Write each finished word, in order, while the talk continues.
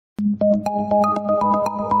Hi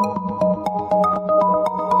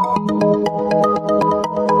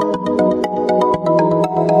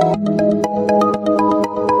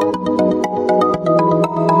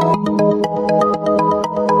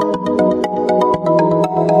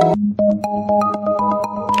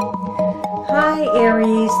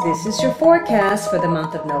Aries, this is your forecast for the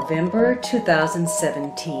month of November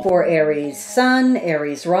 2017 for Aries Sun,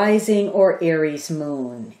 Aries Rising, or Aries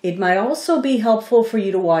Moon. It might also be helpful for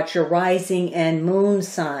you to watch your rising and moon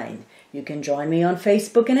sign. You can join me on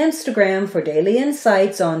Facebook and Instagram for daily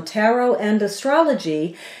insights on tarot and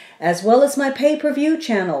astrology, as well as my pay-per-view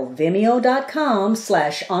channel,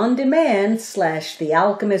 vimeo.com/on-demand/The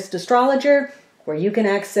Alchemist Astrologer, where you can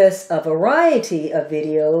access a variety of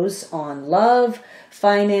videos on love,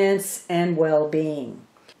 finance, and well-being.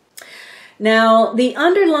 Now, the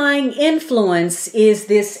underlying influence is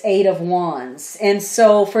this Eight of Wands. And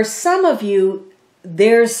so for some of you,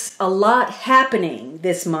 there's a lot happening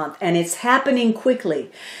this month, and it's happening quickly.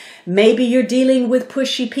 Maybe you're dealing with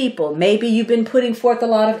pushy people. Maybe you've been putting forth a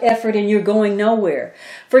lot of effort and you're going nowhere.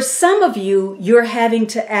 For some of you, you're having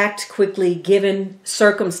to act quickly given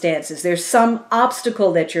circumstances. There's some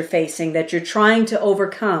obstacle that you're facing that you're trying to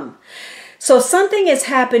overcome. So something is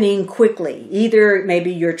happening quickly. Either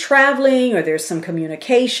maybe you're traveling, or there's some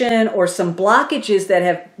communication, or some blockages that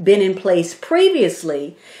have been in place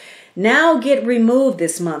previously now get removed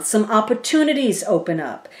this month. Some opportunities open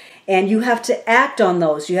up. And you have to act on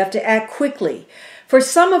those. You have to act quickly. For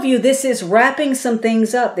some of you, this is wrapping some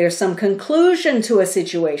things up. There's some conclusion to a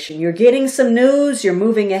situation. You're getting some news. You're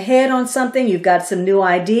moving ahead on something. You've got some new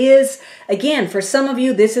ideas. Again, for some of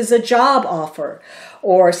you, this is a job offer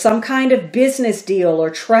or some kind of business deal or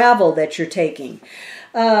travel that you're taking.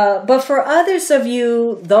 But for others of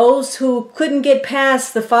you, those who couldn't get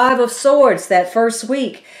past the Five of Swords that first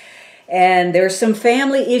week, and there's some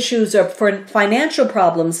family issues or financial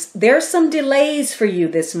problems, there's some delays for you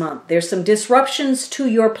this month. There's some disruptions to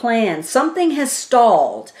your plan. Something has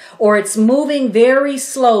stalled, or it's moving very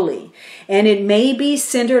slowly. And it may be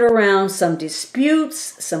centered around some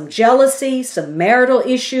disputes, some jealousy, some marital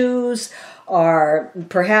issues, or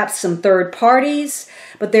perhaps some third parties.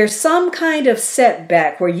 But there's some kind of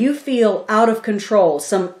setback where you feel out of control.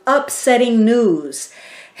 Some upsetting news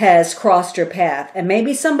has crossed your path, and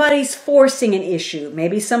maybe somebody's forcing an issue,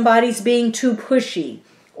 maybe somebody's being too pushy,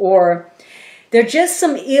 or they're just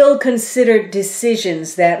some ill-considered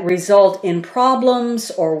decisions that result in problems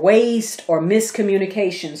or waste or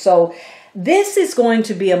miscommunication. So this is going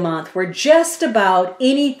to be a month where just about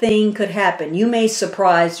anything could happen. You may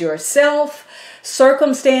surprise yourself,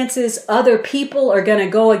 circumstances, other people are going to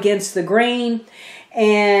go against the grain.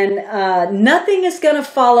 And nothing is going to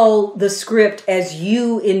follow the script as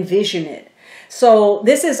you envision it. So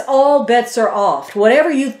this is all bets are off. Whatever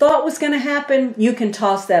you thought was going to happen, you can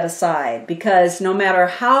toss that aside, because no matter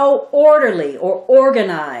how orderly or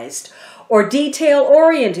organized or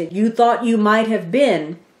detail-oriented you thought you might have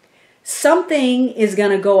been, something is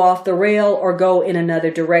going to go off the rail or go in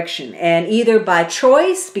another direction. And either by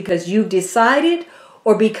choice, because you've decided,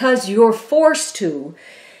 or because you're forced to,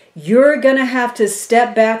 you're going to have to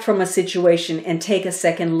step back from a situation and take a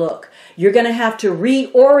second look. You're going to have to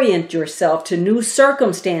reorient yourself to new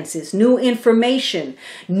circumstances, new information,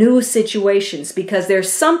 new situations, because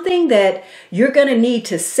there's something that you're going to need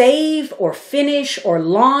to save or finish or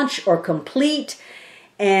launch or complete.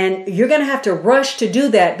 And you're going to have to rush to do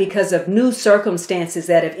that because of new circumstances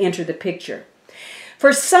that have entered the picture.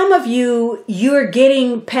 For some of you, you're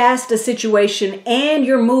getting past a situation and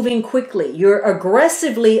you're moving quickly. You're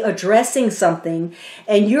aggressively addressing something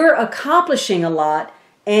and you're accomplishing a lot,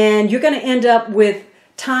 and you're going to end up with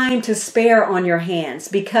time to spare on your hands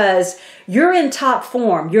because you're in top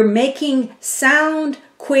form. You're making sound,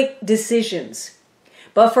 quick decisions.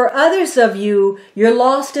 But for others of you, you're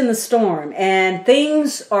lost in the storm and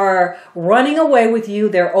things are running away with you.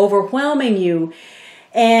 They're overwhelming you.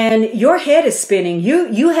 And your head is spinning.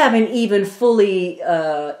 You haven't even fully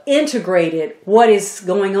integrated what is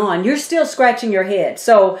going on. You're still scratching your head.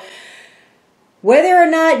 So whether or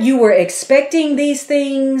not you were expecting these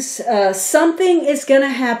things, something is going to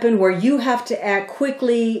happen where you have to act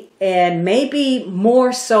quickly, and maybe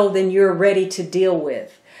more so than you're ready to deal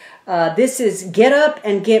with. This is get up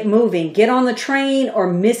and get moving. Get on the train or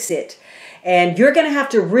miss it. And you're going to have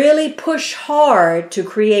to really push hard to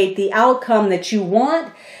create the outcome that you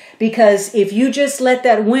want, because if you just let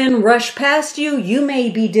that wind rush past you, you may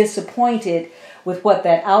be disappointed with what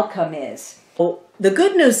that outcome is. Well, the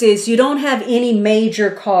good news is you don't have any major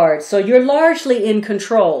cards, so you're largely in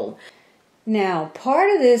control. Now,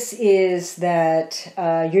 part of this is that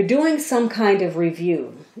you're doing some kind of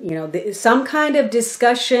review, some kind of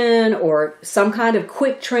discussion or some kind of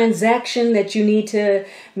quick transaction that you need to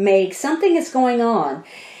make. Something is going on.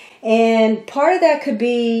 And part of that could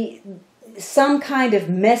be some kind of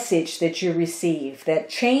message that you receive that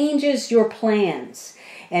changes your plans.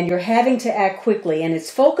 And you're having to act quickly, and it's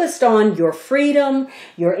focused on your freedom,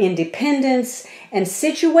 your independence, and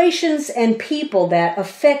situations and people that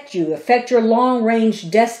affect you, affect your long-range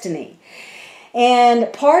destiny.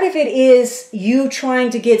 And part of it is you trying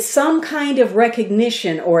to get some kind of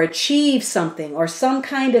recognition or achieve something or some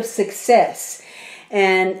kind of success.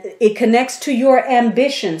 And it connects to your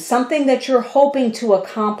ambition, something that you're hoping to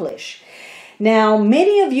accomplish. Now,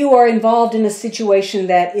 many of you are involved in a situation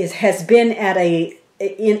that has been at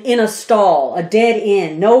in a stall, a dead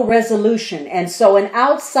end, no resolution. And so an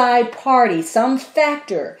outside party, some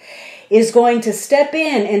factor, is going to step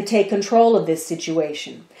in and take control of this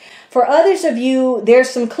situation. For others of you, there's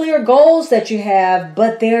some clear goals that you have,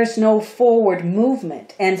 but there's no forward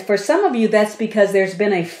movement. And for some of you, that's because there's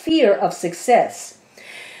been a fear of success.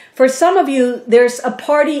 For some of you, there's a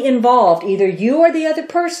party involved, either you or the other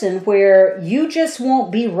person, where you just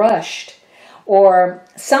won't be rushed. Or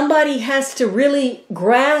somebody has to really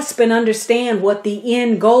grasp and understand what the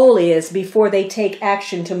end goal is before they take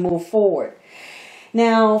action to move forward.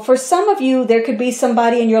 Now, for some of you, there could be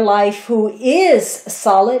somebody in your life who is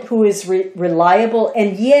solid, who is reliable,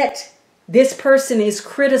 and yet this person is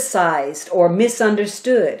criticized or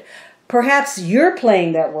misunderstood. Perhaps you're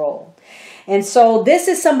playing that role. And so this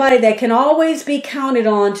is somebody that can always be counted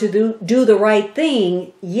on to do the right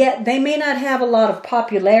thing, yet they may not have a lot of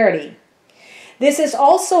popularity. This is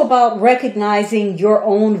also about recognizing your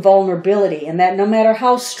own vulnerability, and that no matter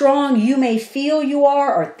how strong you may feel you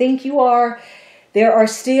are or think you are, there are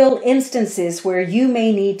still instances where you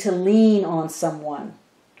may need to lean on someone.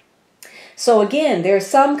 So again, there's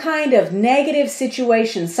some kind of negative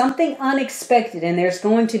situation, something unexpected, and there's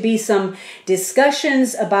going to be some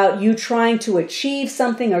discussions about you trying to achieve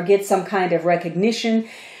something or get some kind of recognition.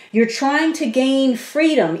 You're trying to gain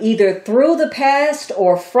freedom either through the past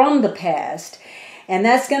or from the past. And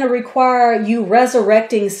that's going to require you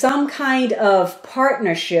resurrecting some kind of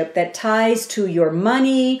partnership that ties to your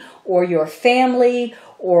money or your family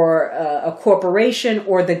or a corporation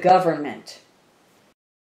or the government.